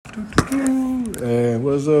And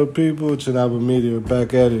what's up, people? Chinaba Media,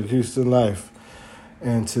 back at it, Houston Life.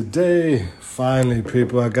 And today, finally,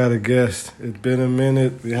 people, I got a guest. It's been a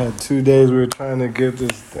minute. We had 2 days we were trying to get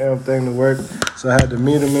this damn thing to work, so I had to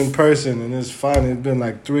meet him in person. And it's finally, it's been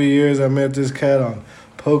like 3 years I met this cat on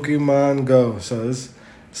Pokemon Go. So it's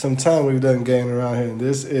some time we've done game around here. And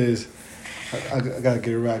this is, I got to get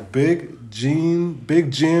it right, Big Jim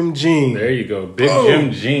Gene. There you go.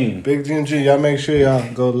 Jim Gene. Big Jim Gene. Y'all make sure y'all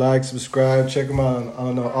go like, subscribe, check him out on, I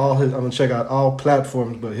don't know, I'm going to check out all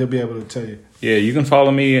platforms, but he'll be able to tell you. Yeah, you can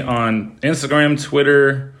follow me on Instagram,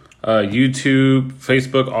 Twitter, YouTube,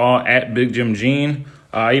 Facebook, all at Big Jim Gene.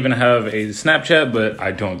 I even have a Snapchat, but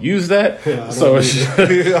I don't use that. Yeah, so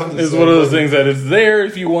it's one of those things that it's there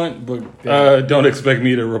if you want, but don't expect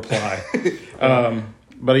me to reply.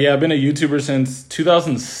 But yeah, I've been a YouTuber since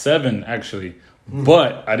 2007, actually.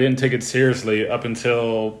 But I didn't take it seriously up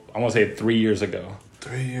until, I want to say 3 years ago.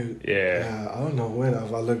 3 years? Yeah. I don't know when.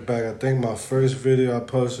 If I look back, I think my first video I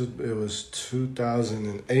posted, it was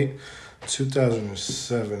 2008,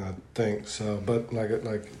 2007, I think. So, but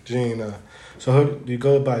like Gene, so how, do you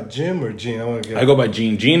go by Jim or Gene? I go by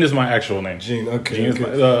Gene. Gene is my actual name. Gene, okay. Gene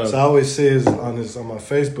okay. Is so I always see it on my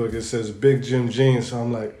Facebook, it says Big Jim Gene. So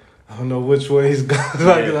I'm like, I don't know which way he's going.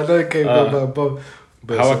 I know he can't go by both.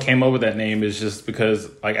 But how I came up with that name is just because,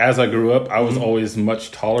 like, as I grew up, I was always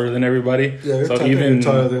much taller than everybody. Yeah, so even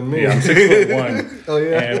taller than me. Yeah, I'm 6'1". Oh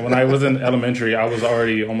yeah. And when I was in elementary, I was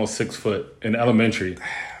already almost 6 foot in elementary.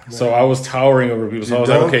 So I was towering over people. So I was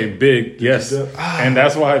like, okay, big, yes. And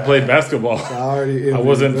that's why I played basketball. I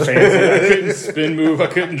wasn't fancy. I couldn't spin move. I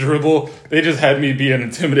couldn't dribble. They just had me be an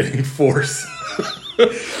intimidating force.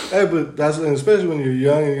 Hey, but that's especially when you're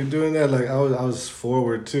young and you're doing that. Like I was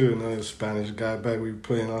forward too, and I was a Spanish guy back. We were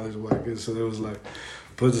playing all these white kids, so it was like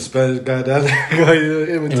put the Spanish guy down there.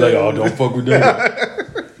 He's like, oh, don't fuck with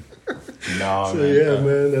that. No, so man,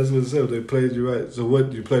 man, that's what's up. They played you right. So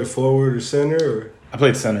what? You play forward or center? Or? I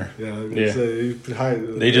played center. Yeah. Say,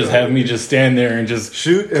 they just have me just stand there and just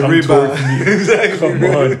shoot and rebound. Exactly. Come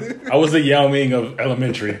on. I was the Yao Ming of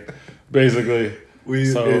elementary, basically. Were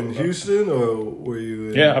you in Houston or were you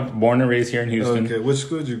in... Yeah, I'm born and raised here in Houston. Okay, which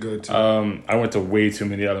school did you go to? I went to way too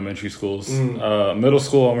many elementary schools. Middle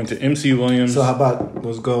school, I went to MC Williams. So how about,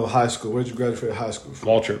 let's go high school. Where'd you graduate high school from?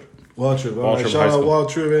 Waltrip. All right, shout out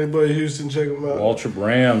Waltrip. Anybody in Houston, check them out. Waltrip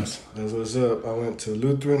Rams. That's what's up. I went to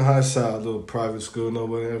Lutheran High South, a little private school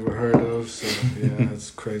nobody ever heard of. So, yeah,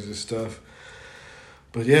 that's crazy stuff.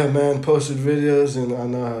 But yeah, man, posted videos, and I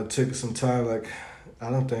know it took some time, like...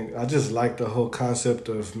 I just like the whole concept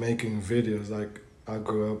of making videos. Like, I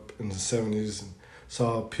grew up in the 70s and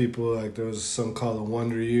saw people, like, there was something called the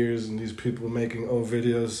Wonder Years, and these people making old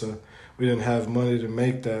videos, so we didn't have money to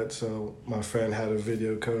make that, so my friend had a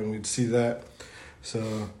video code, and we'd see that.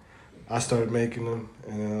 So I started making them,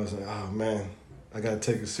 and then I was like, oh, man, I got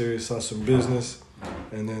to take it serious, saw some business,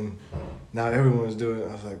 and then now everyone's doing it.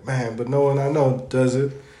 I was like, man, but no one I know does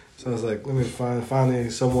it. So I was like, let me find finally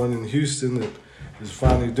someone in Houston that is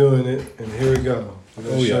finally doing it, and here we go. I'm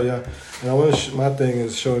gonna show y'all. And I want to. My thing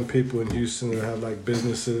is showing people in Houston that have like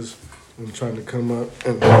businesses and trying to come up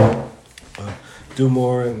and do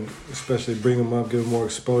more, and especially bring them up, give them more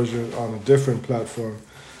exposure on a different platform.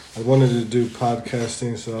 I wanted to do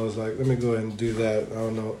podcasting, so I was like, let me go ahead and do that. I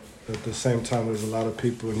don't know. At the same time, there's a lot of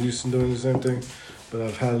people in Houston doing the same thing, but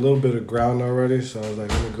I've had a little bit of ground already, so I was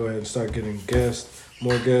like, let me go ahead and start getting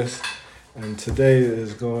more guests. And today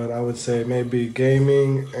is going, I would say, maybe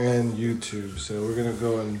gaming and YouTube. So we're going to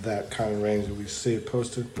go in that kind of range that we see it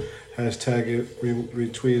posted. Hashtag it,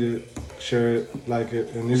 retweet it, share it, like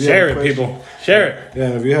it. And share it, people. Share it. Yeah,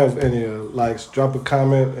 and if you have any likes, drop a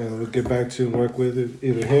comment and we'll get back to you and work with it.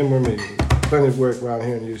 Either him or me. Plenty of work around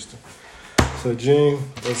here in Houston. So, Gene,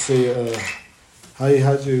 let's see. What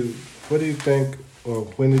do you think, or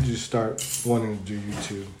when did you start wanting to do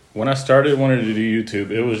YouTube? When I started wanting to do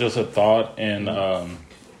YouTube, it was just a thought in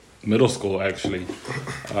middle school, actually.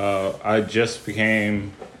 I just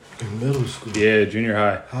became... In middle school? Yeah, junior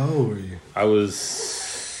high. How old were you? I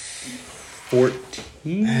was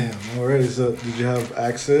 14. Damn, already. So did you have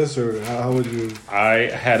access, or how would you... I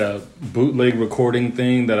had a bootleg recording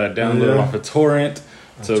thing that I downloaded off a torrent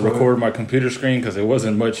to record my computer screen because it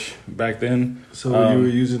wasn't much back then. So you were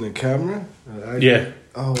using a camera? Yeah.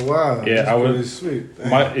 Oh wow! Yeah, I was sweet.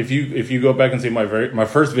 If you go back and see my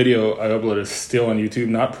first video I uploaded is still on YouTube,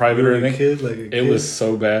 not private or anything. It was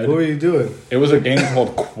so bad. What were you doing? It was a game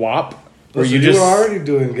called Quap. Where you were already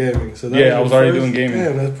doing gaming. So that I was already doing gaming.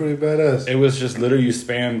 Damn, that's pretty badass. It was just literally you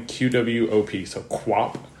spam QWOP, so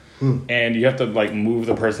Quap, and you have to like move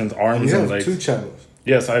the person's arms and legs. You have 2 channels.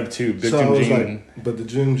 Yes, I have two. Big So I Jim was Gene. but the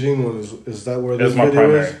Jim Gene one is that where this That's my video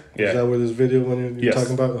primary. is? Yeah. Is that where this video one you're Yes.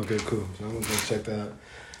 talking about? Okay, cool. So I'm gonna go check that out.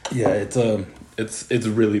 Yeah, it's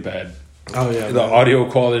really bad. Oh yeah, The man. audio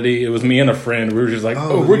quality. It was me and a friend. We were just like,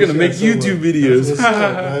 oh we're you gonna make said so YouTube much. videos. That's what's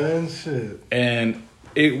up, man. Shit. And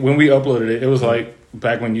when we uploaded it, it was like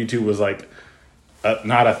back when YouTube was like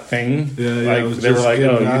not a thing. Yeah, like it was they were just like,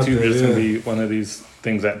 oh, getting out YouTube there, is gonna yeah. be one of these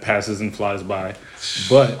things that passes and flies by.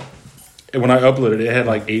 But when I uploaded it, it had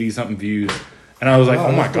like 80 something views, and I was like,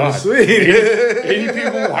 oh my god, that's pretty sweet. 80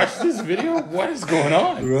 people watched this video. What is going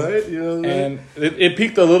on? Right? You know what I mean? And it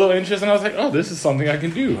piqued a little interest, and I was like, oh, this is something I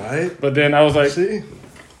can do. Right. But then I was like, See?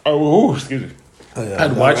 oh, excuse me. Oh, yeah.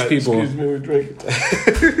 I'd watch people. Excuse me, we're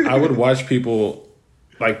drinking. I would watch people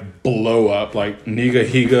like blow up, like Niga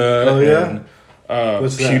Higa. Oh, yeah? And,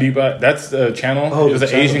 What's that? PewDiePie. That's the channel. Oh, He was the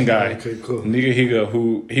an Asian channel. guy. Okay, cool. Niga Higa,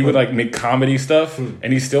 who he would like make comedy stuff, Hmm.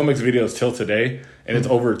 and he still makes videos till today. And it's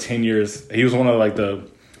over 10 years. He was one of like the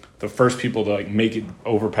first people to like make it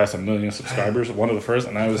over past 1 million subscribers. One of the first,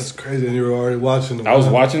 and I That's was crazy. And you were already watching them. I was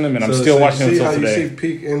huh? watching them, and I'm So still you watching them see till how today. You see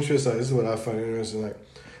peak interest. Like, this is what I find interesting. Like,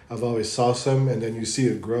 I've always saw some, and then you see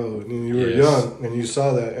it grow. And then you were Yes. young, and you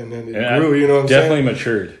saw that, and then it And grew. You know what I'm definitely saying?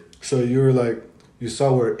 matured. So you were like, you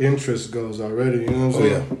saw where interest goes already. You know what I'm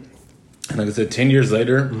saying? And like I said, 10 years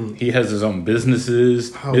later, he has his own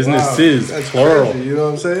businesses. Oh, businesses, wow. That's plural. crazy, you know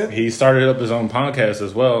what I'm saying? He started up his own podcast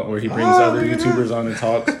as well, where he brings other look at YouTubers on and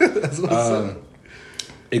talks. That's what's up.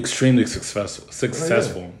 Extremely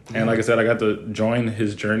successful. Oh, And like I said, I got to join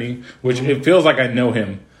his journey, which it feels like I know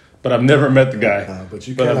him, but I've never met the guy. But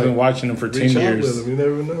you But can't, I've been like, watching him for 10 reach out years. with them. You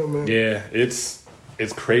never know, man. Yeah, it's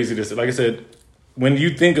crazy to see. Like I said, when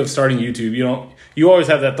you think of starting YouTube, you always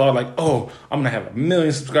have that thought like, oh, I'm gonna have 1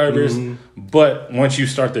 million subscribers. But once you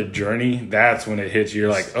start the journey, that's when it hits you. You're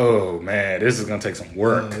like, oh man, this is gonna take some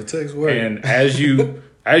work. It takes work. And as you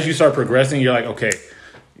start progressing, you're like, okay,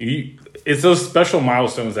 it's those special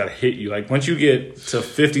milestones that hit you. Like once you get to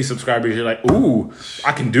 50 subscribers, you're like, ooh,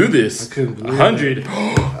 I can do this. I couldn't believe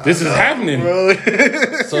 100, this is happening. Bro.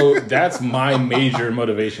 So that's my major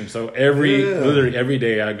motivation. So literally every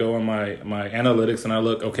day I go on my analytics and I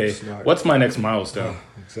look, okay, Smart. what's my next milestone?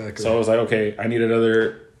 Exactly. So I was like, okay, I need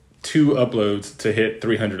another 2 uploads to hit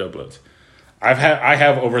 300 uploads. I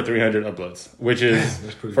have over 300 uploads, which is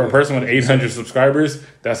That's pretty for a good. person with 800 subscribers,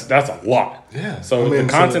 that's a lot. Yeah. So the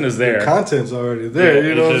content is there. The content's already there. Yeah,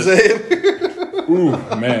 you know what I'm saying?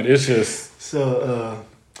 Ooh, man, it's just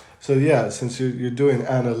So yeah, since you're doing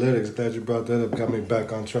analytics, glad you brought that up. Got me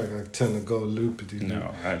back on track. I tend to go loopity.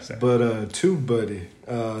 no. I understand. But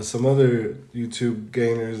TubeBuddy, some other YouTube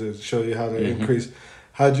gainers that show you how to increase.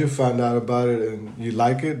 How'd you find out about it, and you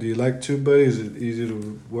like it? Do you like TubeBuddy? Is it easy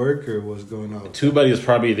to work, or what's going on? TubeBuddy is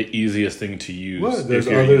probably the easiest thing to use. What? There's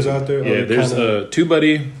if you're others using- out there? Yeah, Other there's kinda-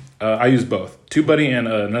 TubeBuddy. I use both TubeBuddy and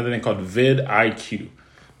another thing called vidIQ.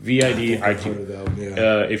 VIDIQ. Heard of that one,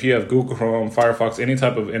 yeah. If you have Google Chrome, Firefox, any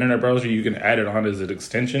type of internet browser, you can add it on as an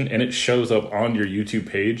extension, and it shows up on your YouTube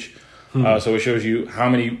page. So it shows you how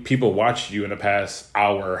many people watched you in the past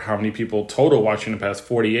hour, how many people total watched you in the past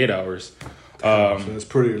 48 hours. So it's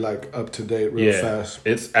pretty like up to date, real fast.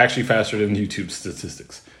 It's actually faster than YouTube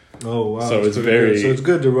statistics. Oh wow! So it's pretty very- good. So it's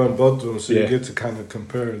good to run both of them, so Yeah. you get to kind of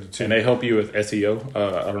compare the two. And they help you with SEO.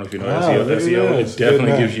 I don't know if you know Wow, SEO. look at SEO, that. it It's definitely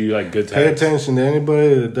good, man. gives you like good Pay tags. attention to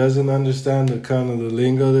anybody that doesn't understand the kind of the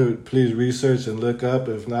lingo. That please research and look up.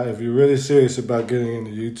 If not, if you're really serious about getting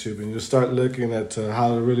into YouTube, and you start looking at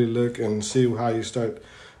how to really look and see how you start,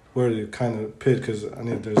 where to kind of pit. Because I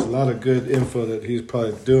mean, there's a lot of good info that he's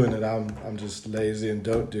probably doing that I'm just lazy and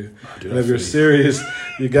don't do. Dude, And if you're serious,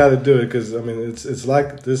 you got to do it. Because I mean, it's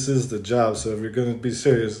like this is the job. So if you're gonna be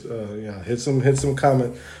serious, hit some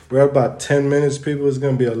comment. We're at about 10 minutes, people. It's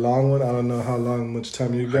gonna be a long one. I don't know how much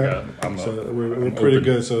time you got. I'm We're pretty open.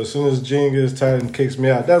 good. So as soon as Gene gets tired and kicks me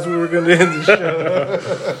out, that's where we're gonna end the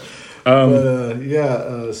show.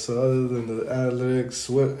 So other than the analytics,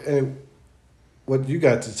 what you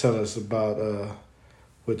got to tell us about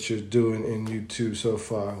what you're doing in YouTube so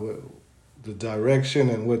far, the direction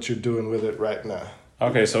and what you're doing with it right now?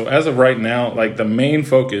 Okay, so as of right now, like the main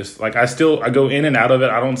focus, like I go in and out of it.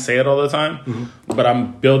 I don't say it all the time, but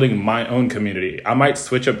I'm building my own community. I might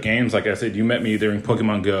switch up games. Like I said, you met me during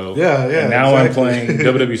Pokemon Go. Yeah. And now I'm exactly. playing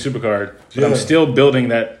WWE Supercard, but I'm Yeah. still building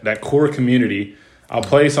that core community. I'll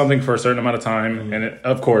play something for a certain amount of time, and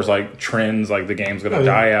of course, like trends, like the game's gonna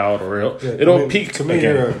die out, or it'll peak To me,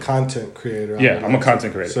 again. you're a content creator. Yeah, I'm a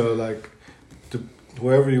content creator. So like,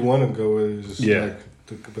 wherever you want to go with it, just like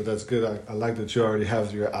But that's good. I like that you already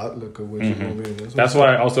have your outlook of what you want to be. That's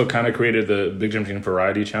why I also kind of created the Big Jim Gene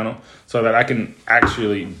Variety channel, so that I can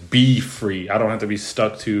actually be free. I don't have to be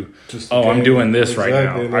stuck to, I'm doing this right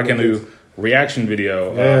now. I can do reaction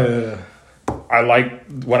video. Yeah. I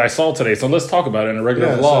like what I saw today, so let's talk about it in a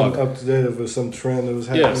regular vlog. Up to date with some trend that was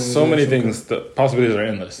happening. Yeah, so many things. The possibilities are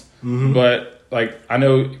endless. But like, I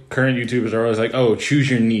know current YouTubers are always like, "Oh, choose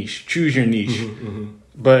your niche.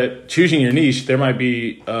 But choosing your niche, there might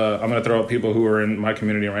be, I'm going to throw out people who are in my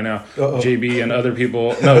community right now, JB and other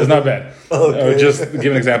people. No, it's not bad. Just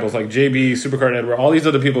giving examples like JB, Supercard Edward, all these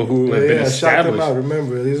other people who have been established. Shout them out.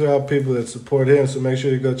 Remember, these are all people that support him, so make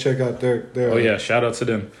sure you go check out their Oh, yeah, shout out to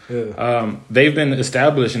them. Yeah. They've been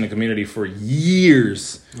established in the community for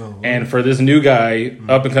years. And for this new guy,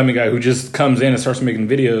 up-and-coming guy who just comes in and starts making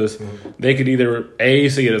videos, they could either A,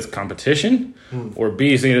 see it as competition, or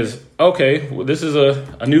B, see it as, okay, well, this is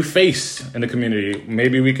a new face in the community.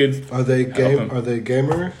 Maybe we could. Are they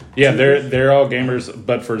gamers? Yeah, they're all gamers,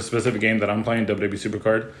 but for the specific game that I'm playing, WWE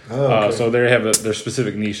Supercard. So they have their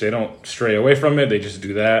specific niche. They don't stray away from it. They just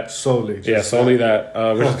do that solely. Solely that,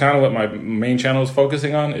 which is kind of what my main channel is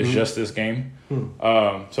focusing on. Is just this game.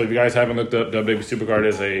 So if you guys haven't looked up, WWE Supercard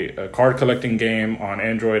is a card collecting game on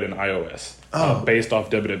Android and iOS, based off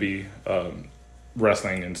WWE.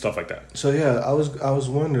 Wrestling and stuff like that. So yeah, I was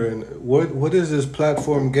wondering what is this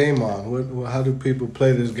platform game on? How do people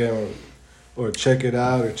play this game, or check it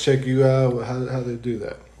out, or check you out? How do they do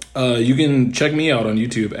that? You can check me out on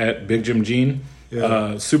YouTube at Big Jim Gene.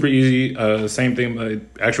 Yeah. Super easy. Same thing. My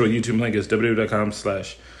actual YouTube link is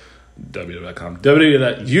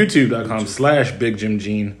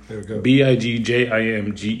www.youtube.com/BigJimGene. There we go.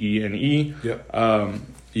 BIGJIMGENE. Yep.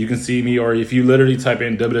 You can see me, or if you literally type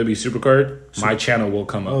in WWE Supercard, my channel will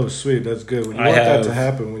come up. Oh, sweet. That's good. You want that to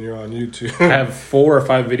happen when you're on YouTube. I have 4 or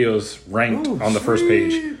 5 videos ranked on the first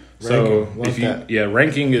page. So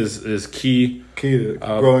ranking is key. Key to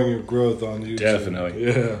growing your growth on YouTube. Definitely.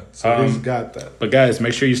 Yeah. So he's got that. But guys,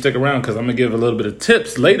 make sure you stick around because I'm going to give a little bit of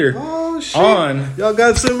tips later. Oh, shit. Y'all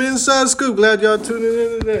got some inside scoop. Glad y'all tuning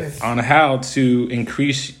in today. On how to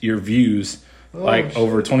increase your views.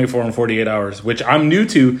 Over 24 and 48 hours, which I'm new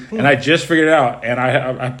to, and I just figured it out. And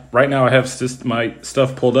I right now I have my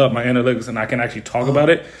stuff pulled up, my analytics, and I can actually talk about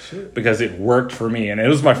it because it worked for me, and it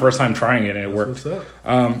was my first time trying it, and it worked.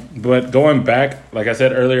 But going back, like I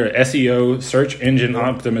said earlier, SEO, search engine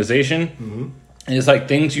optimization, is like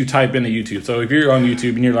things you type into YouTube. So if you're on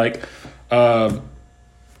YouTube and you're like,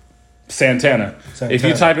 Santana. If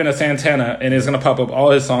you type in a Santana, and it's going to pop up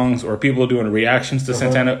all his songs or people doing reactions to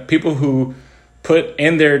Santana, people who put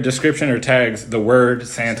in their description or tags the word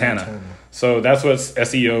Santana. So that's what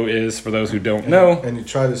SEO is for those who don't know. And you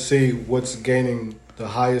try to see what's gaining the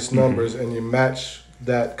highest numbers, and you match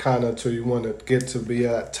that kind of till you want to get to be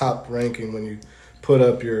at top ranking when you put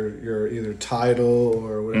up your either title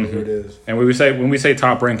or whatever it is. And when we say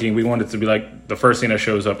top ranking, we want it to be like the first thing that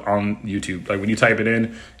shows up on YouTube. Like when you type it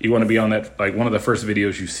in, you want to be on that, like one of the first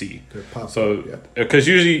videos you see. So because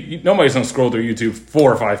usually nobody's gonna scroll through YouTube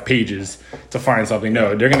 4 or 5 pages to find something.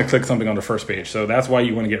 No, they're gonna click something on the first page. So that's why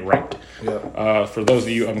you want to get ranked. For those of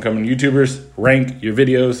you upcoming YouTubers, rank your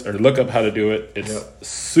videos or look up how to do it. It's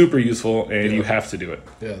super useful, and you have to do it.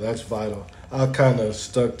 Yeah, that's vital. I kind of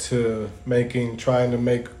stuck to trying to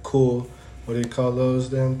make cool, what do you call those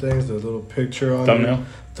damn things? The little picture on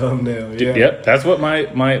Thumbnail, yeah. Yep, that's what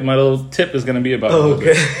my little tip is going to be about. Oh,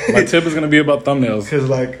 okay. My tip is going to be about thumbnails.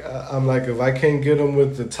 Because, I'm like, if I can't get them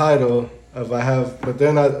with the title, but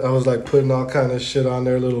then I was like putting all kind of shit on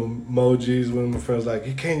there, little emojis. When my friends like,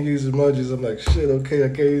 you can't use emojis. I'm like, shit, okay, I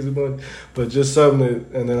can't use emojis. But just something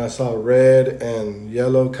and then I saw red and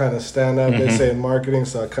yellow kind of stand out. They say in marketing,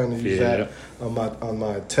 so I kind of use that on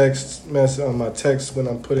my text when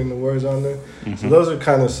I'm putting the words on there. So those are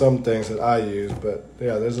kind of some things that I use. But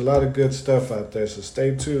yeah, there's a lot of good stuff out there. So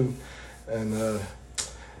stay tuned. And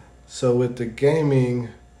so with the gaming,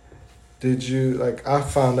 did you I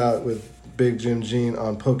found out with Big Jim Gene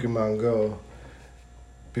on Pokemon Go.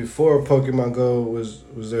 Before Pokemon Go,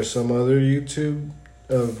 was there some other YouTube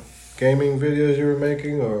of gaming videos you were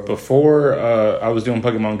making? Or before I was doing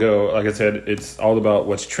Pokemon Go, like I said, it's all about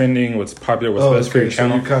what's trending, what's popular, what's best for your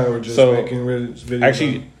channel. So you kind of were just making videos.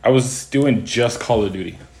 Actually, I was doing just Call of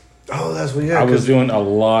Duty. Oh, that's what. I was doing a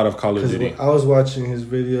lot of Call of Duty. I was watching his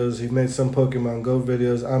videos. He made some Pokemon Go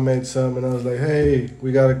videos. I made some, and I was like, "Hey,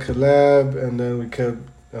 we got a collab." And then we kept.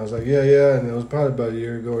 I was like, "Yeah," and it was probably about a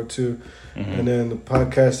year ago or two. And then the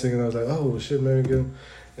podcasting, and I was like, "Oh shit, maybe good."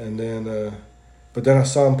 And then, but then I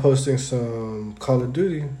saw him posting some Call of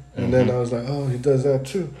Duty, and then I was like, "Oh, he does that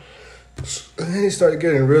too." And then he started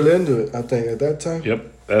getting real into it, I think, at that time. Yep.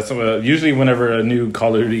 That's usually whenever a new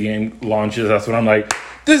Call of Duty game launches, that's when I'm like,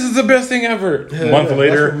 this is the best thing ever. A month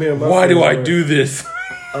later, why do I do this?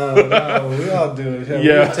 No, we all do it. We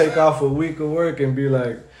would take off a week of work and be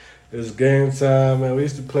like, it's game time. And we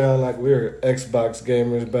used to play on like we were Xbox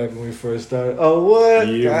gamers back when we first started. Oh, what?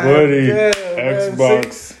 Yeah, buddy.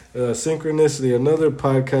 Xbox. Synchronicity, another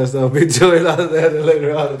podcast I'll be doing out of that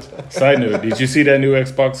later on. Side note, did you see that new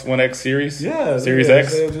Xbox One X series? Yeah. Series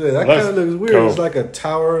X? That kind of looks weird. It's like a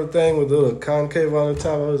tower thing with a little concave on the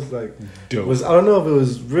top. I was like, dope. I don't know if it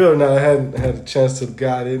was real or not. I hadn't had a chance to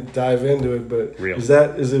dive into it, but real. Is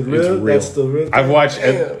it real? It's real. That's the real thing? I've watched,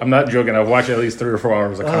 I'm not joking, I've watched at least 3 or 4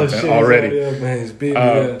 hours of content already. Yeah, man, he's beating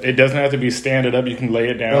It doesn't have to be standing up, you can lay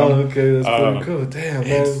it down. Oh, okay, that's pretty cool. Damn,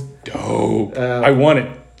 man. It's dope. I want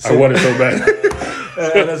it. I want it so bad.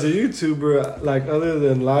 And as a YouTuber, like other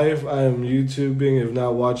than life, I am YouTubing, if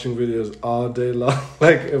not watching videos all day long.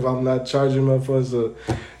 Like if I'm not charging my phone, so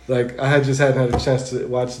like I hadn't had a chance to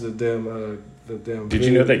watch the damn. Did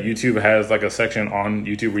you know that YouTube has like a section on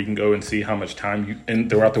YouTube where you can go and see how much time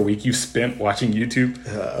throughout the week you spent watching YouTube?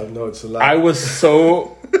 Yeah, I know it's a lot.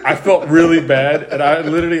 I felt really bad, and I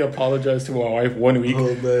literally apologized to my wife one week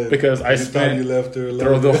because I spent you left her alone.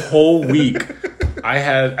 through the whole week.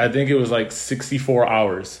 I think it was like 64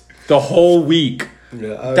 hours. The whole week.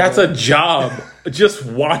 Yeah, that's a job. Just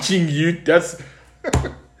watching you. That's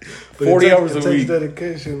 40 hours a week. It takes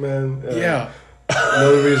dedication, man. Yeah.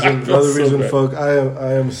 Another reason, so folk,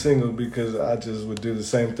 I am single because I just would do the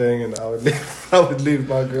same thing, and I would leave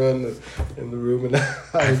my girl in the room, and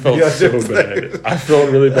I felt so bad. I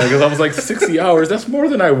felt really bad because I was like 60 hours. That's more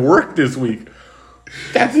than I worked this week.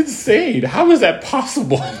 That's insane. How is that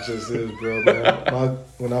possible? It just is, bro, man.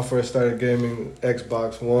 When I first started gaming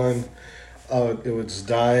Xbox One, it was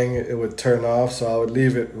dying. It would turn off, so I would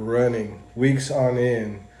leave it running weeks on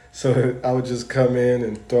end. So I would just come in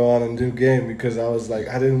and throw on a new game because I was like,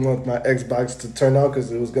 I didn't want my Xbox to turn off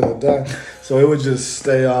because it was going to die. So it would just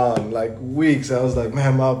stay on like weeks. I was like,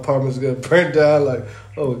 man, my apartment's going to burn down. Like,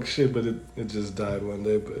 oh, shit. But it just died one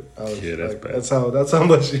day. But I was like, that's how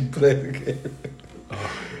much you play the game.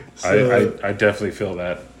 So, I definitely feel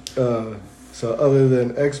that. So other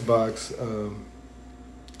than Xbox,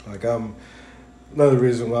 another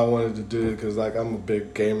reason why I wanted to do it because like I'm a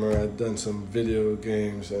big gamer. I've done some video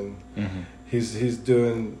games, and he's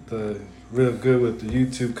doing the real good with the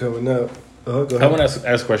YouTube coming up. Go ahead. I want to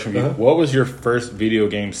ask a question for you. What was your first video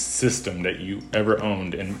game system that you ever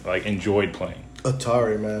owned and like enjoyed playing?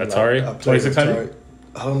 Atari, man. Atari, 2600.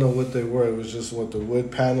 I don't know what they were. It was just with the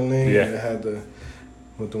wood paneling. Yeah. And it had the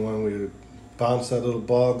one where you bounce that little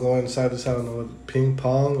ball going side to side. I don't know what, ping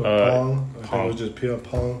pong or pong. I think it was just pure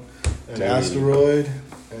pong. An asteroid,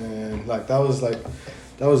 and like that was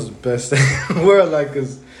the best thing in the world. Like,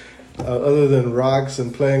 cause other than rocks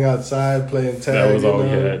and playing outside, playing tag, that was all we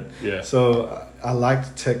had. Yeah. So I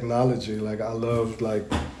liked technology. Like I loved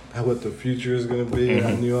like what the future is gonna be. And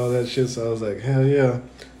I knew all that shit. So I was like, hell yeah,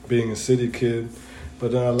 being a city kid.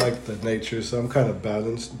 But then I liked the nature, so I'm kind of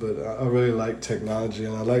balanced. But I really like technology,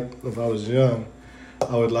 and I like if I was young,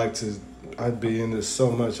 I'd be into so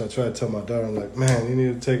much. I try to tell my daughter, I'm like, man, you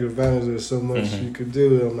need to take advantage. There's so much you could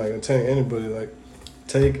do. I'm like, I'm telling anybody, like,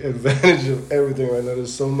 take advantage of everything right now.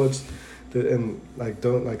 There's so much that, and like,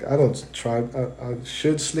 I don't try. I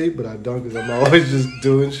should sleep, but I don't because I'm always just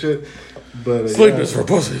doing shit. But sleep is for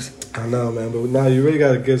pussies. I know, man. But now you really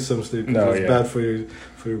got to get some sleep. No, it's bad for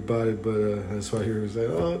your body. But that's why he was like,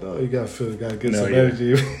 oh no, you got to get some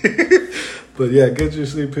energy. But yeah, get your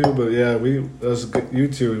sleep, people. But yeah, us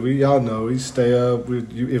YouTube, we y'all know we stay up.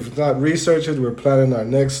 If not research it, we're planning our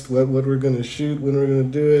next what we're gonna shoot, when we're gonna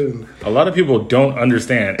do it. And a lot of people don't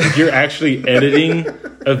understand if you're actually editing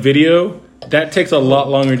a video, that takes a lot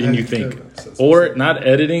longer than you think. Or not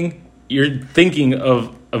editing, you're thinking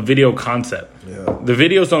of a video concept. Yeah. The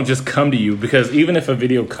videos don't just come to you because even if a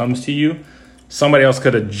video comes to you, somebody else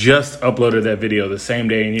could have just uploaded that video the same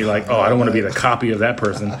day, and you're like, oh, I don't want to be the copy of that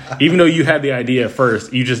person. Even though you had the idea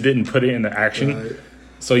first, you just didn't put it into action. Right.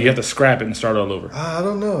 So you have to scrap it and start all over. I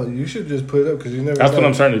don't know. You should just put it up because you never. That's what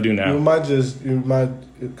I'm starting to do now. You might,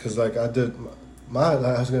 because like I did. I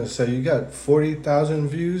was gonna say you got 40,000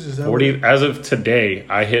 views. Is that 40? As of today,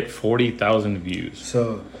 I hit 40,000 views.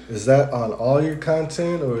 So is that on all your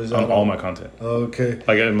content, or is that on all my content? Okay.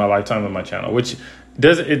 Like in my lifetime of my channel, which.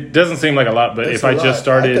 It doesn't seem like a lot, but if I just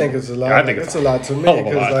started, I think it's a lot. I think it's a lot to me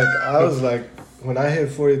because like I was like when I hit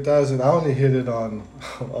 40,000, I only hit it on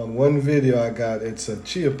one video I got. It's a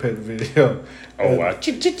Chia Pet video. Oh wow!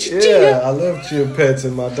 Yeah, I love Chia Pets,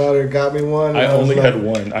 and my daughter got me one. I only had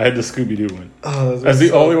one. I had the Scooby Doo one. Oh, That's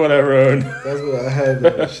the only one I ever owned. That's what I had.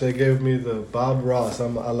 They gave me the Bob Ross. I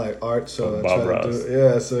like art, so I Bob tried to Ross. do it.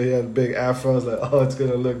 Yeah, so he had a big afro. I was like, oh, it's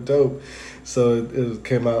gonna look dope. So it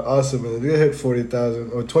came out awesome, and it hit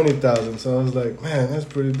 40,000 or 20,000. So I was like, man, that's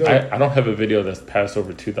pretty dope. I don't have a video that's passed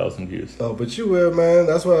over 2,000 views. Oh, but you will, man.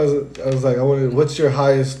 That's why I was like, I wanted. What's your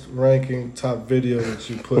highest ranking top video that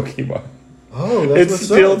you put? Pokemon. Oh, that's It's what's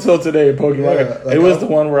still up. till today, Pokemon. Yeah, like, it was the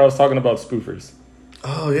one where I was talking about spoofers.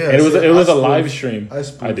 Oh yeah, And it was see, it was I a live spoofed- stream. I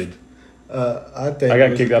spoofed. I did. I think I it got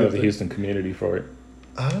was kicked a out good of the thing. Houston community for it.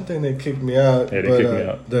 I don't think they kicked me out. Yeah, they but, kicked me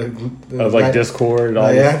out. The I was like Discord. All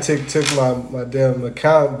that. Niantic took my damn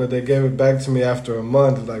account, but they gave it back to me after a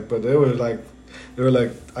month. Like, but they were like,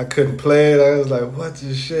 I couldn't play it. I was like, what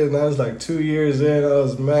this shit? And I was like 2 years in. I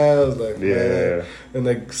was mad. I was like, Yeah. man. And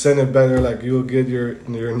they sent it back. They're like, you'll get your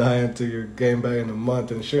Niantic, your game back in a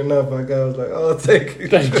month. And sure enough, I was like, oh, thank you.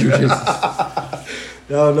 Thank you, Jesus.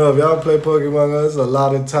 Y'all know if y'all play Pokemon, that's a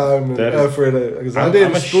lot of time and That is- effort. Because I I'm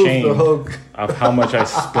didn't spoof the ashamed whole. of how much I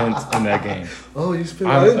spent in that game. Oh, you spent?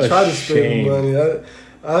 I'm I didn't try to spend ashamed. money.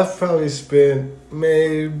 I've probably spent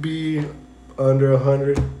maybe under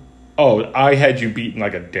 100. Oh, I had you beat in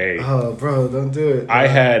like a day. Oh, bro, don't do it. I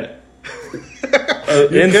had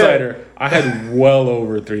You insider. I had well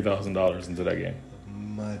over $3,000 into that game.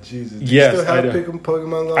 My Jesus. Do Yes, you still I have do.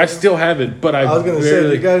 Pokemon Go? I still have it, but I was gonna say,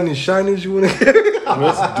 barely. you got any shinies you want to get?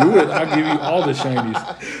 Let's do it. I'll give you all the shinies.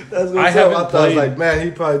 That's what I I haven't thought. I was played- like, man,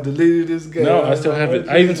 he probably deleted this game. No, I still have it.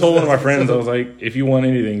 I even told one of my friends, I was like, if you want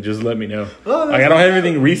anything, just let me know. Like, I don't have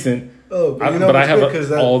anything recent, Oh, but, but I have what's good?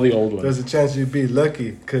 'Cause all the old ones. There's a chance you'd be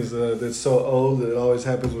lucky because it's so old. It always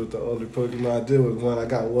happens with the older Pokemon. I did with one. I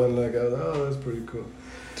got one. Like, I was like, oh, that's pretty cool.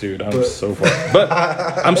 Dude, I'm But- so far. But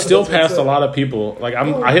I'm still That's what's past a up. lot of people. Like,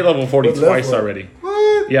 I hit level 40 What level? twice already.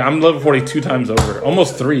 What? Yeah, I'm level 42 times over.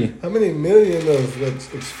 Almost 3. How many million of experience?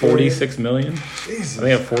 46 million? Jesus I think I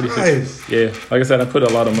have 46. Christ. Yeah, like I said, I put a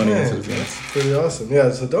lot of money Man, into this game. that's pretty awesome. Yeah,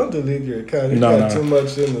 so don't delete your account. You No, got no. too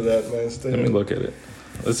much into that, man. Stay Let me look at it.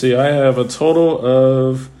 Let's see, I have a total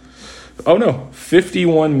of,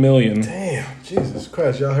 51 million. Damn, Jesus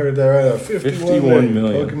Christ. Y'all heard that right now. 51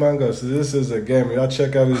 million. Pokemon Go. So this is a gamer. Y'all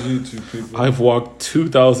check out his YouTube, people. I've walked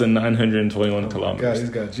 2,921 God, kilometers. he's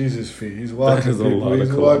got Jesus feet. He's walking. That is a people. lot of He's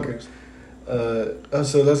kilometers. walking.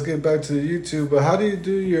 So let's get back to the YouTube. But how do you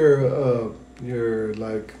do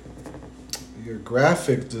your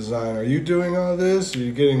graphic design? Are you doing all this? Are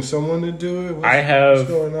you getting someone to do it? I have, what's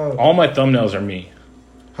going on? all my thumbnails are me.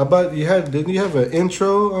 How about didn't you have an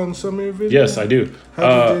intro on some of your videos? Yes, I do.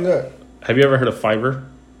 How'd you do that? Have you ever heard of Fiverr?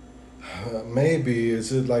 Maybe.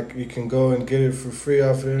 Is it like you can go and get it for free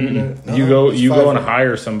off the internet? No, You go it's and Fiverr.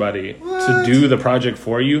 hire somebody to What? do the project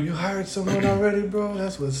for you. You hired someone already, bro?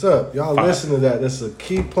 That's what's up. Y'all Fine. listen to that. That's a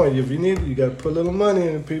key point. If you need it, you got to put a little money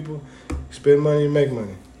into people. You spend money, you make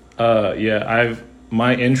money. Yeah,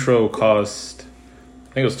 my intro cost,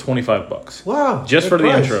 I think it was $25. Wow. Just good for the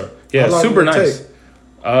price. intro. Yeah, How long super did it nice. take?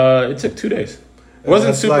 It took 2 days. It And wasn't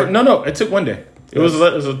that's super. like- no, it took 1 day. It was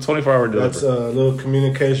a 24-hour That's delivery. a little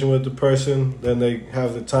communication with the person. Then they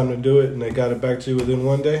have the time to do it, and they got it back to you within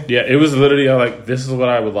 1 day. Yeah, it was literally like, this is what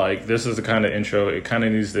I would like. This is the kind of intro. It kind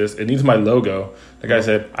of needs this. It needs my logo. The guy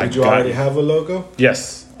said, I Did you got already it. have a logo?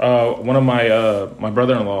 Yes. One of my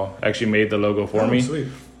brother-in-law actually made the logo for me. Sweet.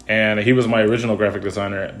 And he was my original graphic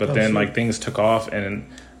designer. But Oh, then sweet. like things took off and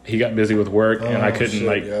he got busy with work and I Oh, couldn't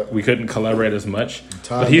shit, yeah. we couldn't collaborate as much.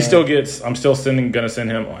 Time But he out. still gets, I'm still gonna send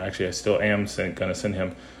him, well, actually I still am gonna send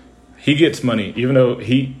him. He gets money, even though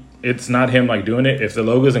it's not him like doing it. If the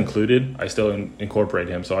logo is included, I still incorporate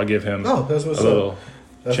him. So I give him Oh, that's what's a little up.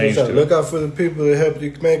 That's change what's up. to it. Look out for the people that help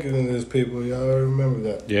you make it in this people. Y'all remember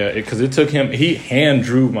that. Yeah, because it took him. He hand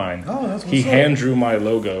drew mine. Oh, that's He what's up. hand drew my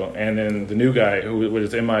logo, and then the new guy who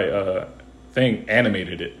was in my thing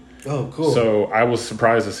animated it. Oh, cool. So I was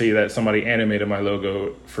surprised to see that somebody animated my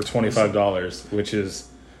logo for $25, which is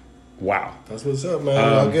wow. That's what's up, man.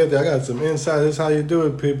 Y'all get that. I got some insight. This is how you do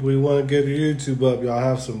it, people. We want to get your YouTube up. Y'all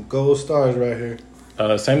have some gold stars right here.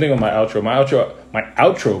 Same thing with my outro. My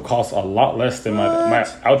outro costs a lot less than my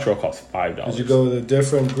outro costs $5. Did you go with a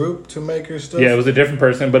different group to make your stuff? Yeah, it was a different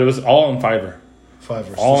person, but it was all on Fiverr.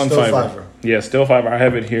 Fiverr. All on Still Fiverr. Yeah, still Fiverr. I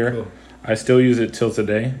have it here. Cool. I still use it till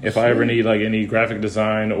today. If I ever need like any graphic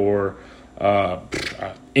design or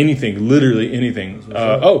anything, literally anything.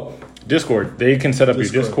 Discord. They can set up your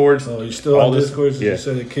Discords. Oh, you still all on this- Discord? yeah. You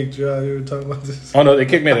said they kicked you out. You were talking about this. Oh no, they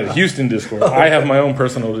kicked me out of the Houston Discord. I have my own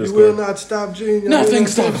personal You Discord. will not stop, Gene. Y'all Nothing will not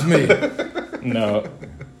stops me. No.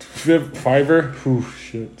 Fiverr. Whew,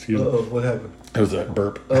 shit. Excuse me. Uh-oh, what happened? It was a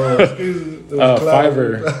burp. Oh, excuse me. It was cloud.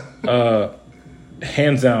 Fiverr.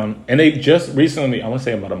 hands down. And they just recently, I want to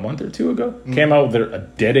say about a month or two ago, came out with a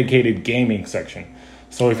dedicated gaming section.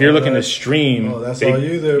 So if you're looking to stream, that's all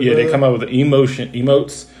you there, yeah, bro. they come out with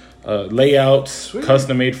emotes, layouts,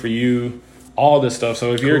 custom made for you, all this stuff.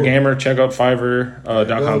 So if you're a gamer, check out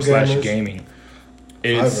Fiverr.com/gaming.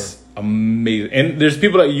 It's amazing. And there's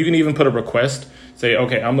people that you can even put a request. Say,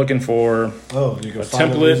 okay, I'm looking for you can a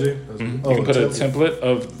find template. You You can put a template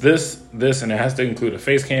of this, and it has to include a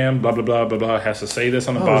face cam, blah, blah, blah, blah, blah. It has to say this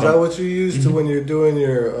on the bottom. Is that what you use to when you're doing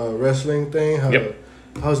your wrestling thing? Yep.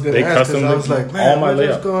 I was going to ask because I was like, man,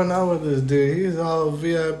 what's going on with this dude? He's all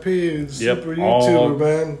VIP, super YouTuber,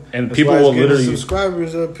 man. And that's people will literally...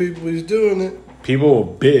 subscribers of people he's doing it. People will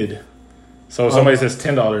bid. So if somebody says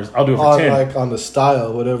 $10, I'll do it for $10. Like on the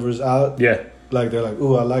style, whatever's out. Yeah. Like they're like,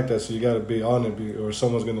 ooh, I like that, so you got to be on it, or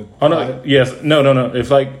someone's gonna. Oh no! Yes, no. If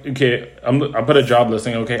like, okay, I put a job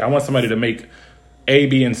listing. Okay, I want somebody to make A,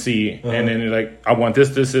 B, and C, and then you're like, I want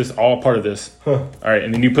this, all part of this. All right,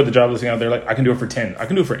 and then you put the job listing out there. Like, I can do it for 10. I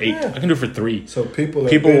can do it for 8. I can do it for 3. So people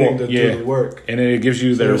bidding to do the work, and then it gives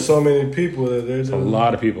you there's so many people that there's a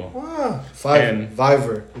lot of people. Wow,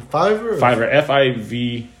 Fiverr, Fiverr.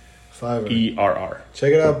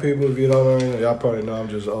 Check it out, people. If you don't already know, y'all probably know I'm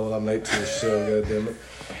just old. I'm late to the show. Goddamn it.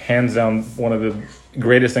 Hands down, one of the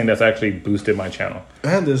greatest thing that's actually boosted my channel.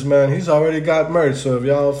 And this man, he's already got merch. So if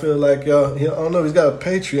y'all feel like I don't know, he's got a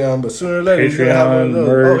Patreon, but sooner or later he's gonna have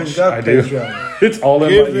merch. He's got Patreon. It's all in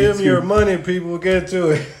Give my him YouTube. your money, people. Get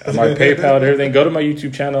to it. My PayPal and everything. Go to my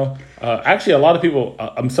YouTube channel. Actually, a lot of people.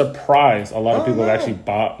 I'm surprised. A lot of people have actually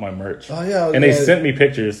bought my merch. Oh yeah, and they sent me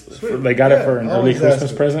pictures. They got it for an early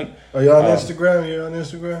Christmas present. Are you on Instagram? You're on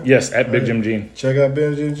Instagram? Yes, at Big Jim Gene. Check out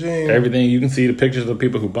Big Jim Gene. Everything you can see the pictures of the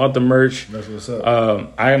people who bought the merch. That's what's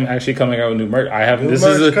up. I am actually coming out with new merch. I have this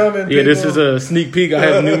is a sneak peek. I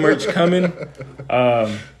have new merch coming.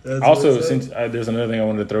 Also, since there's another thing I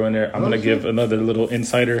wanted to throw in there, I'm going to give another little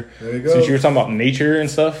insider. There you go. Since you were talking about nature and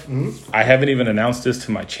stuff, I haven't even announced this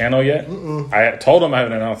to my channel yet. I told them I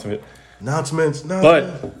haven't announced it. Announcements.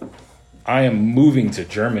 But I am moving to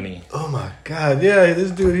Germany. Oh my God. Yeah,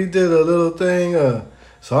 this dude, he did a little thing.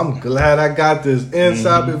 So I'm glad I got this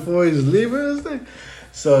insight before he's leaving this thing.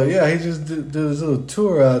 So yeah, he just did his little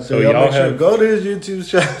tour out there. So y'all make sure go to his YouTube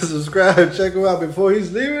channel, subscribe, check him out before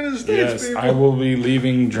he's leaving the States. Yes, I will be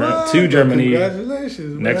leaving to Germany.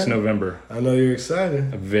 Congratulations, next November. I know you're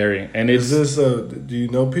excited. Very, and it's. Is this? Do you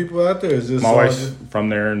know people out there? Is this my wife's from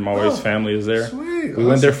there, and my wife's family is there. Sweet. We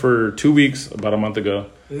went there for 2 weeks about a month ago.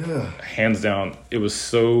 Yeah. Hands down, it was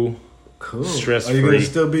so. Cool. Stress-free. Are you gonna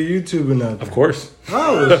still be YouTubing out there? Of course.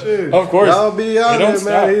 Oh shit! Of course. Y'all be out there,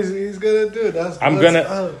 stop. man. He's gonna do it.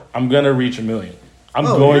 I'm gonna reach 1 million. I'm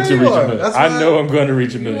going to reach 1 million. I know I'm going to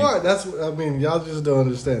reach 1 million. You are. Y'all just don't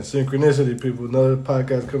understand synchronicity. People know the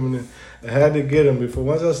podcast coming in. I had to get him before.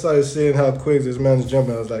 Once I started seeing how quick this man's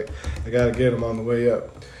jumping, I was like, I gotta get him on the way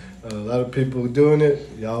up. A lot of people doing it.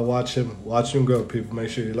 Y'all watch him grow. People, make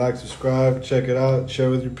sure you like, subscribe, check it out,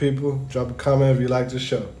 share with your people. Drop a comment if you like the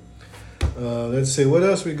show. Let's see what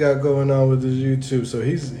else we got going on with this YouTube. So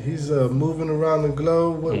he's moving around the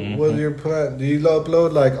globe. What are your plans? Do you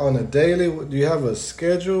upload like on a daily? Do you have a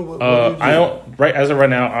schedule? What do you do? I don't. As of right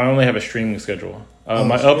now, I only have a streaming schedule.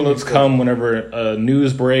 My uploads come whenever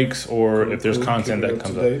news breaks or if there's content that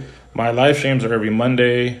comes up. My live streams are every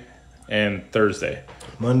Monday and Thursday.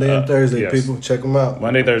 Monday and Thursday, yes. People, check them out.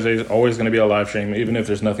 Monday, Thursday is always going to be a live stream, even if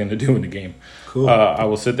there's nothing to do in the game. Cool. I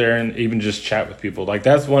will sit there and even just chat with people. Like,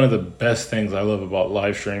 that's one of the best things I love about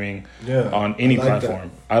live streaming on any platform.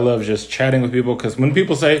 That. I love just chatting with people because when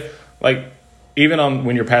people say, like, even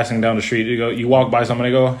when you're passing down the street, you walk by someone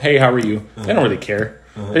and go, hey, how are you? They don't really care.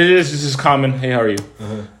 It's just common, hey, how are you?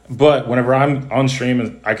 But whenever I'm on stream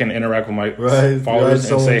and I can interact with my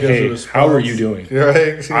followers and say, hey, how are you doing?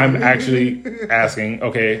 I'm actually asking,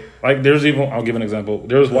 okay, like I'll give an example.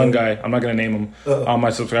 There was one guy, I'm not going to name him, on my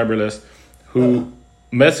subscriber list who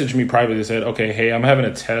messaged me privately and said, okay, hey, I'm having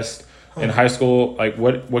a test in high school. Like,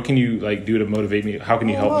 what can you like do to motivate me? How can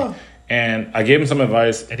you help me? And I gave him some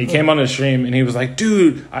advice, and he came on the stream, and he was like,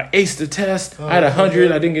 dude, I aced the test. I had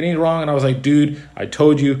 100. I didn't get any wrong. And I was like, dude, I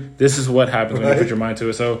told you this is what happens when you put your mind to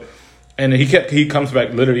it. So, and he comes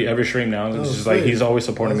back literally every stream now. And it's just like he's always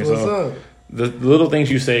supporting me. So the little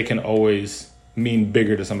things you say can always mean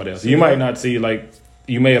bigger to somebody else. You might not see, like,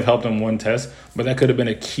 you may have helped him one test, but that could have been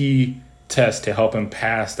a key test to help him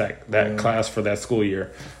pass that class for that school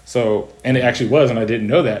year. So, and it actually was, and I didn't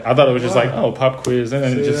know that. I thought it was just like, pop quiz, and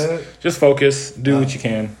then just focus, do what you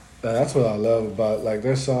can. That's what I love about, like,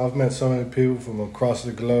 I've met so many people from across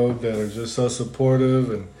the globe that are just so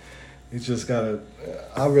supportive, and you just gotta.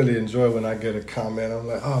 I really enjoy when I get a comment. I'm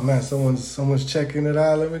like, oh man, someone's checking it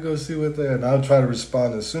out. Let me go see what they're. And I'll try to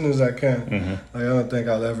respond as soon as I can. Mm-hmm. Like I don't think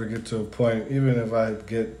I'll ever get to a point, even if I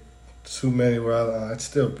get too many, where I'd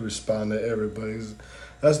still respond to everybody's.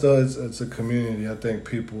 That's though it's a community. I think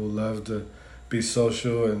people love to be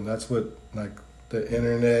social, and that's what like the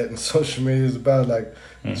internet and social media is about. Like,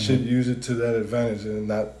 you should use it to that advantage and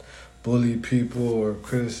not bully people or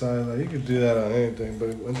criticize. Like, you could do that on anything,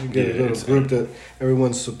 but once you get a little group that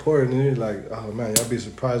everyone's supporting, you're like, oh man, y'all be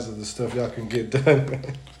surprised at the stuff y'all can get done.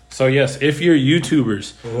 So yes, if you're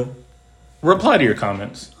YouTubers, reply to your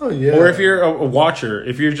comments. Oh yeah. Or if you're a watcher,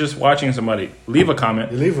 if you're just watching somebody, leave a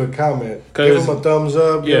comment. You leave a comment. Give them a thumbs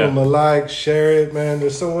up. Give them a like. Share it, man.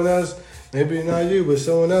 There's someone else. Maybe not you, but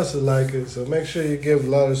someone else will like it. So make sure you give a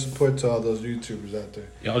lot of support to all those YouTubers out there.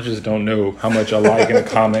 Y'all just don't know how much a like and a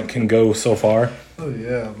comment can go so far. Oh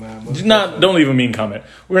yeah, man. Don't leave a mean comment.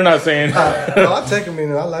 We're not saying. I'll take a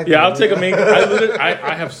mean. I like. Yeah, I'll take a mean.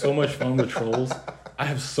 I have so much fun with trolls. I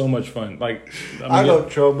have so much fun. Like, I don't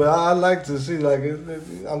troll, but I like to see, like,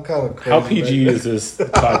 I'm kind of crazy. How PG is this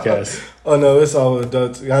podcast? Oh, no, it's all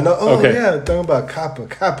adults. I know. Oh, okay. Yeah, talking about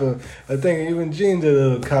Kappa. I think even Gene did a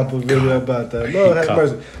little Kappa video about that. Lord have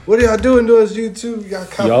mercy. What are y'all doing to us, YouTube?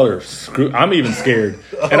 Y'all are screwed. I'm even scared.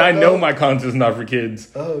 And I know my content's not for kids.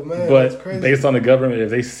 Oh, man, but that's crazy. Based on the government, if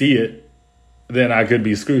they see it, then I could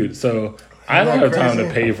be screwed. So I don't have time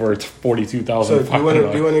to pay for $42,000. So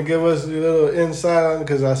do you want to give us a little insight on it?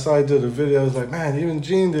 Because I saw you do the video. I was like, man, even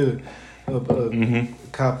Gene did a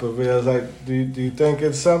Kappa video. I was like, do you think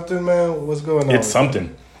it's something, man? What's going on? It's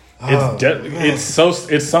something.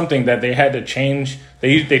 It's something that they had to change.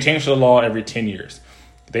 They changed the law every 10 years.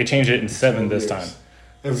 They changed it in 7 this time.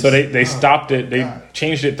 So they stopped it. They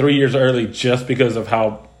changed it 3 years early just because of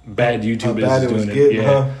how bad YouTube is doing it.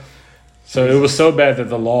 Yeah. So it was so bad that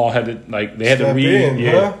the law had to they had to read.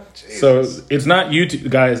 Yeah. So it's not YouTube,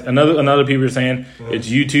 guys. Another people are saying it's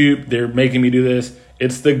YouTube. They're making me do this.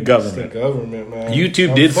 It's the government. It's the government, man.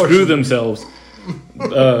 YouTube did screw themselves.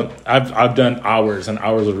 I've done hours and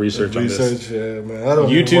hours of research on this. Yeah, man.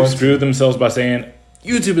 YouTube screwed themselves by saying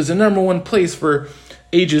YouTube is the #1 place for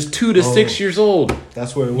ages 2 to 6 years old.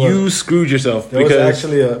 That's what it was. You screwed yourself. There was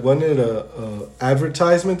actually wasn't it a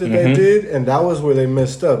advertisement that they did, and that was where they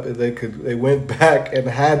messed up. They went back and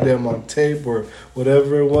had them on tape or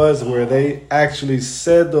whatever it was, where they actually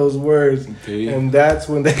said those words, and that's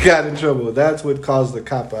when they got in trouble. That's what caused the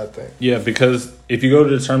cop, I think. Yeah, because if you go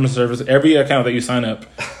to the terms of service, every account that you sign up,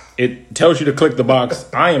 it tells you to click the box,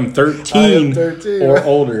 I am 13 or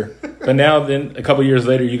older. But now then a couple years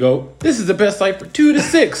later you go, this is the best site for 2 to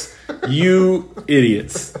 6. You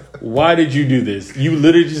idiots. Why did you do this? You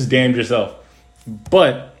literally just damned yourself.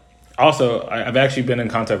 But also, I've actually been in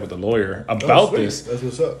contact with a lawyer about this. That's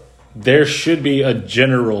what's up. There should be a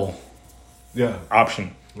general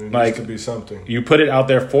option. There needs to be something. You put it out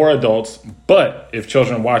there for adults, but if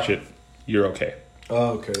children watch it, you're okay.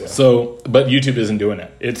 Oh, okay. Yeah. So, but YouTube isn't doing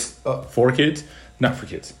that. It's for kids, not for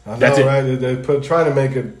kids. I know, that's it. Right? They're trying to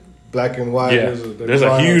make it black and white. Yeah. There's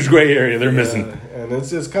a huge gray area they're missing. And it's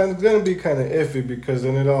just going to be kind of iffy, because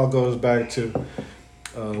then it all goes back to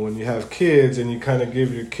when you have kids and you kind of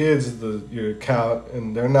give your kids your account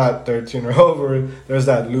and they're not 13 or over, there's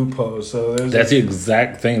that loophole. So that's the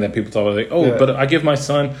exact thing that people talk about. Like, but I give my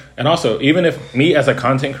son, and also even if me as a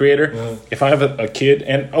content creator, if I have a kid,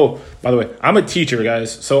 and by the way, I'm a teacher,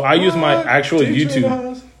 guys. So I use my actual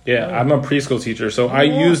YouTube. Yeah, I'm a preschool teacher. So I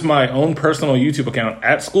use my own personal YouTube account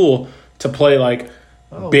at school to play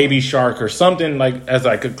Baby Shark or something as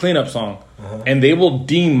a cleanup song. And they will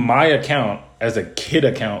deem my account as a kid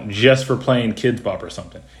account just for playing Kids Bop or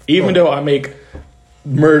something. Even though I make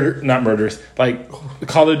not murders,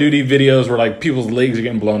 Call of Duty videos where people's legs are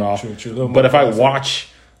getting blown off. But if I watch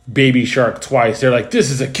Baby Shark twice, they're like,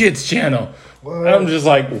 this is a kid's channel. What? I'm just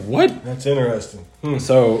like, what? That's interesting.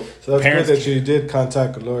 So that's good that you did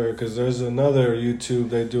contact a lawyer, because there's another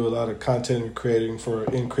YouTube. They do a lot of content creating for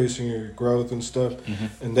increasing your growth and stuff.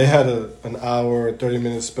 And they had an hour or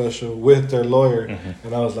 30-minute special with their lawyer.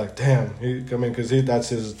 And I was like, damn. Because he's got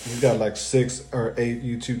 6 or 8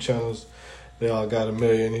 YouTube channels. They all got 1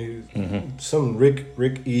 million. Some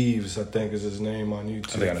Rick Eves, I think, is his name on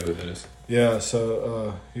YouTube. I think I know who that is. Yeah,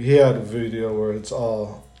 so he had a video where it's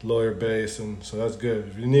all lawyer based, and so that's good.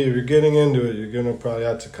 If you're getting into it, you're gonna probably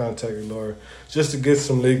have to contact your lawyer just to get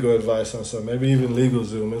some legal advice on something. Maybe even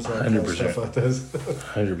LegalZoom. It's like 100% stuff like this.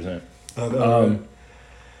 100%.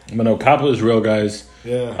 But no, Kappa is real, guys.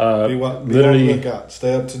 Yeah. Be on the lookout.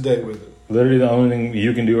 Stay up to date with it. Literally, the only thing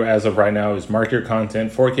you can do as of right now is mark your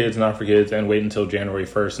content for kids, not for kids, and wait until January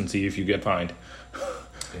 1st and see if you get fined.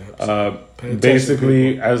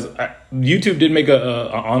 Basically, as YouTube did make an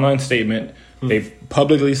online statement, they've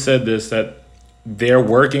publicly said this, that they're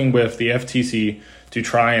working with the FTC to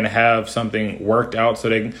try and have something worked out, so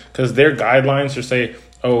they, because their guidelines are say,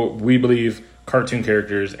 oh, we believe cartoon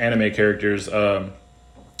characters, anime characters,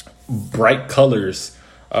 bright colors,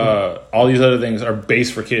 all these other things are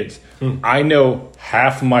based for kids. I know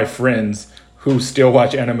half my friends who still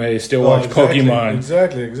watch anime, still watch Pokemon.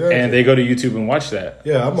 Exactly. And they go to YouTube and watch that.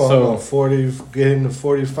 Yeah, I'm on 40, getting to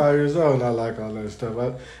 45 years old, and I like all that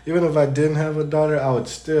stuff. Even if I didn't have a daughter, I would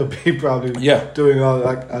still be probably doing all.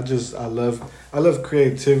 I love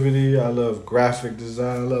creativity. I love graphic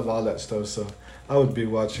design. I love all that stuff. So I would be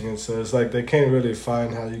watching it. So it's like they can't really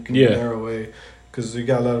find how you can narrow away. Because you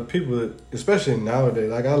got a lot of people that, especially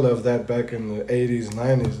nowadays, like I love that back in the 80s,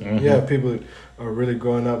 90s. And yeah, people that are really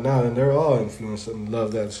growing up now, and they're all influenced and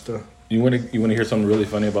love that stuff. You want to hear something really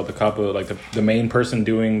funny about the Kappa, like the main person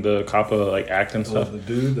doing the Kappa like act and stuff?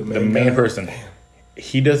 The main person. Damn.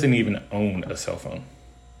 He doesn't even own a cell phone.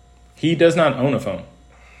 He does not own a phone.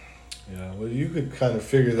 Yeah, well, you could kind of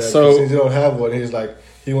figure that. So since he don't have one, he's like,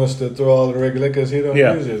 he wants to throw all the regular because he don't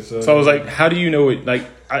use it. So I was like, how do you know it? Like,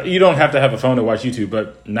 you don't have to have a phone to watch YouTube,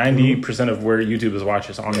 but 90% of where YouTube is watched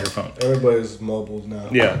is on your phone. Everybody's mobile now.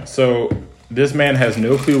 Yeah, so this man has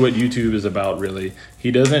no clue what YouTube is about, really. He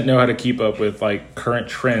doesn't know how to keep up with, like, current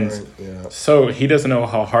trends. So he doesn't know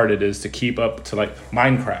how hard it is to keep up to, like,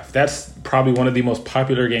 Minecraft. That's probably one of the most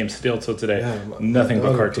popular games still till today. Yeah, nothing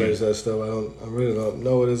but cartoons. That stuff. I really don't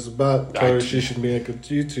know what it's about. She should make a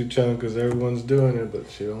YouTube channel because everyone's doing it, but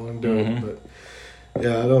she don't want to do it. But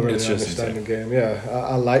yeah, I don't really understand the game. Yeah,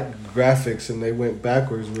 I like graphics, and they went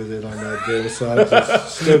backwards with it on that game, so I'm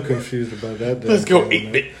just still confused about that. Let's go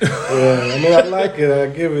 8-bit. Yeah, I mean, I like it.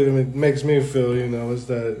 I give it. It makes me feel, it's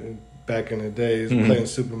that back in the days playing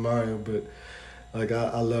Super Mario, but like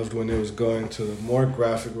I loved when it was going to the more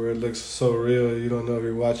graphic where it looks so real. You don't know if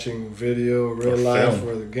you're watching video, or real life,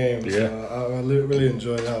 or the game. Yeah. So I really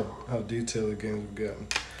enjoyed how detailed the games have gotten.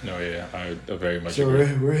 No, yeah, I very much agree.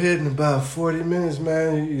 So we're hitting about 40 minutes,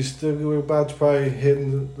 man. We're about to probably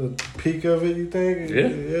hitting the peak of it, you think?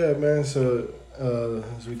 Yeah, man. So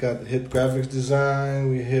we got the hit graphics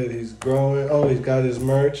design. He's growing. Oh, he's got his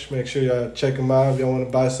merch. Make sure y'all check him out if y'all want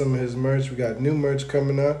to buy some of his merch. We got new merch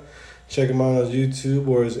coming up. Check him out on his YouTube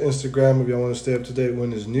or his Instagram if y'all want to stay up to date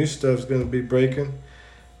when his new stuff's going to be breaking.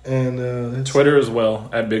 And Twitter as well,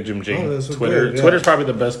 at Big Jim G. Oh, Twitter. Yeah. Twitter's probably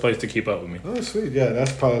the best place to keep up with me. Oh, sweet. Yeah,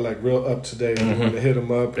 that's probably like real up to date. You want to hit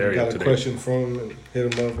him up and got a question from him, and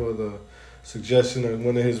hit him up with a suggestion of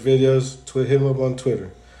one of his videos. Hit him up on Twitter.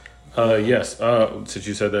 Yes. Since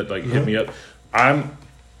you said that, like, hit me up.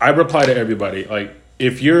 I reply to everybody. Like,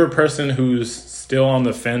 if you're a person who's still on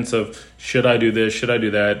the fence of should I do this, should I do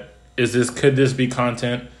that, could this be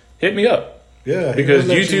content? Hit me up. Yeah, because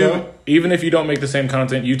YouTube, even if you don't make the same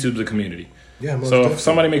content, YouTube's a community. Yeah, most so definitely. If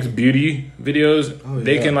somebody makes beauty videos,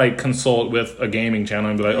 they can like consult with a gaming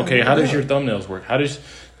channel and be like, okay, how does your thumbnails work? How does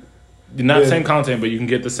not same content, but you can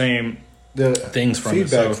get the same things from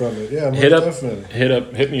feedback from it. Yeah, definitely.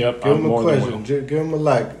 Hit me up. Give him a question. Give him a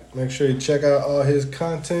like. Make sure you check out all his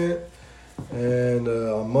content, and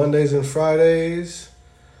on Mondays and Fridays.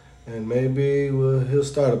 And maybe he'll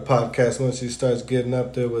start a podcast once he starts getting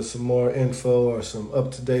up there with some more info or some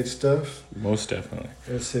up-to-date stuff. Most definitely.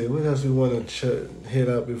 Let's see. What else we want to hit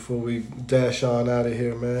up before we dash on out of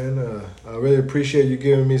here, man? I really appreciate you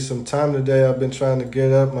giving me some time today. I've been trying to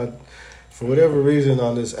get up. For whatever reason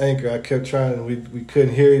on this Anchor, I kept trying. We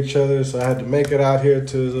couldn't hear each other, so I had to make it out here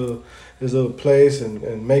to his little place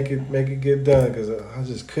and make it get done because I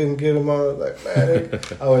just couldn't get him on. Like, man,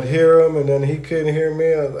 I would hear him and then he couldn't hear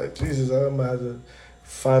me. I was like, Jesus, I'm gonna have to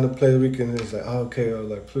find a place we can. He's like, oh, okay. I was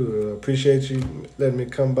like, Pluto, I appreciate you letting me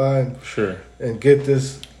come by and get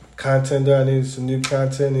this content done. I need some new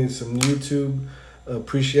content. I need some YouTube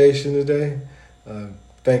appreciation today.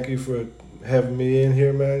 Thank you for having me in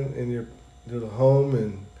here, man, in your little home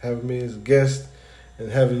and having me as a guest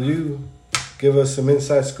and having you give us some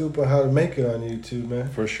inside scoop on how to make it on YouTube, man.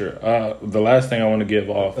 For sure. The last thing I want to give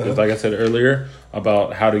off is, like I said earlier,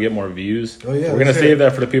 about how to get more views. Oh, yeah. We're going to save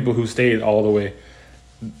that for the people who stayed all the way.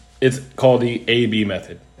 It's called the A-B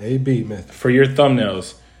method. A-B method. For your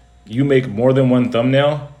thumbnails, you make more than one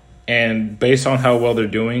thumbnail, and based on how well they're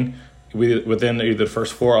doing, within either the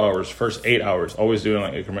first 4 hours, first 8 hours, always doing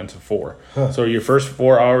like increments of 4. So your first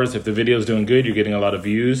 4 hours, if the video is doing good, you're getting a lot of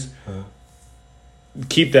views.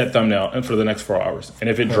 Keep that thumbnail for the next 4 hours. And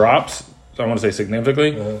if it drops, I want to say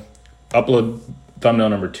significantly, upload thumbnail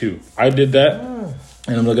number 2. I did that,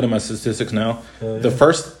 and I'm looking at my statistics now. The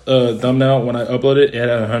first thumbnail, when I uploaded it had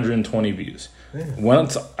 120 views.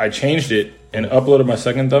 Once I changed it and uploaded my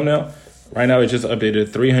second thumbnail, right now it just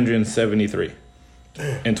updated 373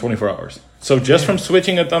 in 24 hours. So just from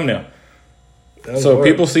switching a thumbnail. So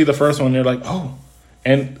people see the first one, they're like, oh,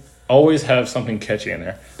 and always have something catchy in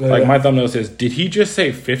there. Like my thumbnail says, did he just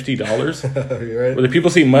say $50? Right. But if people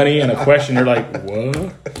see money and a question, they're like,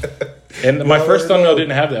 what? And my first thumbnail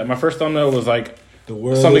didn't have that. My first thumbnail was like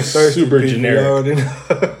something super generic.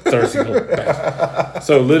 Thirsty.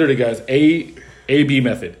 So literally, guys, A/B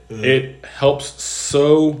method. It helps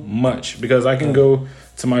so much because I can go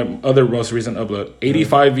to my other most recent upload,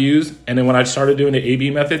 85 views, and then when I started doing the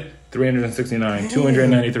A/B method, 369,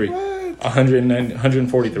 293,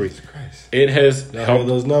 143. It has helped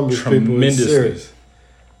those numbers, tremendously.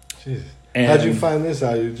 Jesus. How'd you find this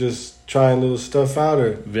out? You just trying little stuff out,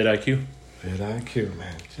 or vidIQ? vidIQ,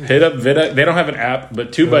 man. Jeez. Hit up vidIQ. They don't have an app,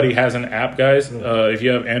 but TubeBuddy has an app, guys. If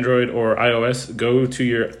you have Android or iOS, go to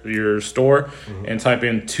your store and type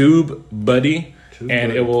in TubeBuddy,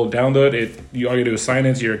 and it will download it. All you do is sign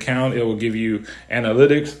into your account. It will give you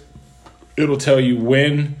analytics. It'll tell you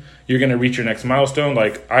when you're going to reach your next milestone.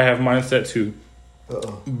 Like I have mine set to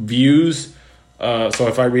views. So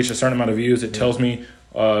if I reach a certain amount of views, it tells me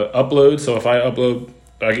upload. So if I upload,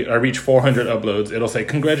 I reach 400 uploads, it'll say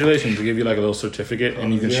congratulations. To give you like a little certificate,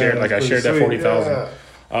 and you can share it. Like I shared that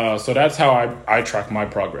 40,000. So that's how I track my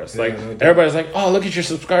progress. Like everybody's like, oh, look at your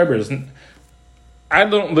subscribers. I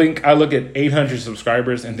look at 800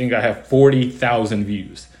 subscribers and think I have 40,000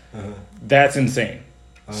 views. That's insane.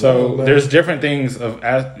 So there's different things of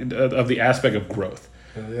the aspect of growth.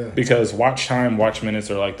 Because watch time, watch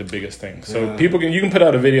minutes are like the biggest thing. So you can put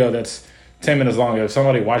out a video that's 10 minutes long. If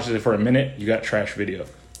somebody watches it for a minute, you got trash video,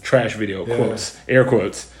 quotes, air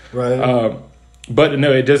quotes. Right. But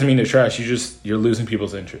no, it doesn't mean they're trash. You're losing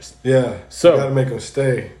people's interest. Yeah. So you gotta make them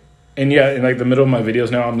stay. And in like the middle of my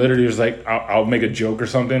videos now, I'm literally just like, I'll make a joke or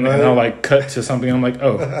something, and I'll like cut to something. And I'm like,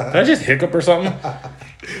 oh, did I just hiccup or something?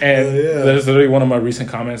 And that's literally one of my recent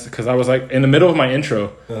comments, because I was like, in the middle of my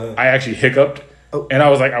intro, I actually hiccuped. And I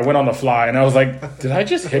was like, I went on the fly, and I was like, did I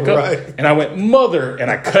just hiccup? And I went, mother,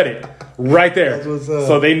 and I cut it right there.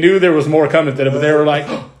 So they knew there was more coming to it, but they were like,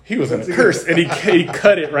 oh, he was going to curse. And he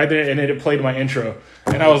cut it right there, and then it played my intro.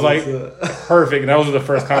 And I was like, perfect. And that was the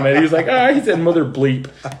first comment. He was like, he said mother bleep.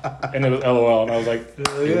 And it was LOL. And I was like,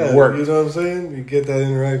 it worked. You know what I'm saying? You get that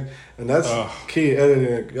interaction. And that's key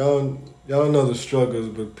editing. Y'all know the struggles,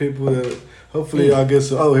 but people that... Hopefully y'all get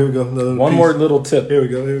some... Oh, here we go. One more little tip. Here we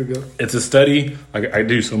go. It's a study. I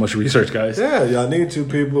do so much research, guys. Yeah, y'all need to,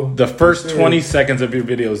 people. The first 20 seconds of your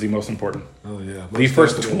video is the most important. Oh, yeah. The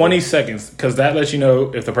first 20 seconds, because that lets you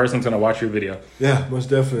know if the person's going to watch your video. Yeah, most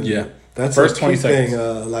definitely. Yeah. That's first a 20 seconds.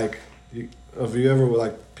 If you ever...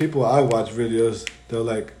 Like, people I watch videos, they'll,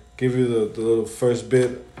 like, give you the little first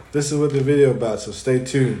bit. This is what the video about, so stay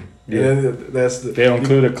tuned. Yeah, they'll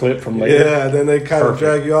include a clip from later. Yeah, then they kind of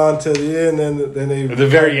drag you on to the end, and then they at the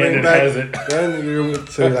very end it has it. Then you're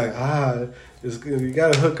like, you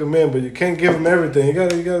gotta hook them in, but you can't give them everything. You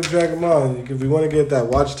gotta drag them on if you want to get that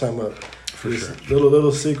watch time up. For sure.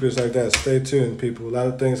 Little secrets like that. Stay tuned, people. A lot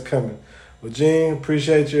of things coming. Well, Gene,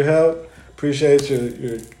 appreciate your help. Appreciate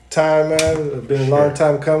your time, man. It's been a long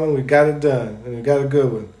time coming. We got it done, and we got a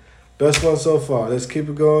good one. Best one so far. Let's keep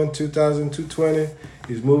it going. 2,220.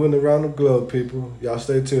 He's moving around the globe, people. Y'all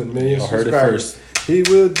stay tuned. Million subscribers. He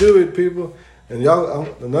will do it, people. And y'all,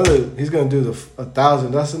 he's going to do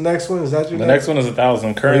 1,000. That's the next one? Is that your next one is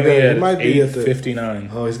 1,000. Currently at 859.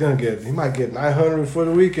 Oh, he might get 900 for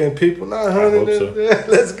the weekend, people. 900. So. Yeah,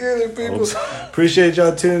 let's get it, people. Appreciate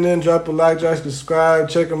y'all tuning in. Drop a like, drop subscribe.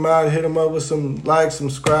 Check him out. Hit him up with some likes,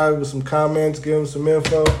 subscribe, with some comments. Give him some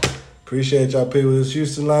info. Appreciate y'all, people. This is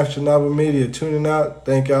Houston Life, Chernobyl Media. Tuning out.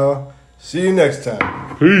 Thank y'all. See you next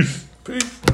time. Peace. Peace.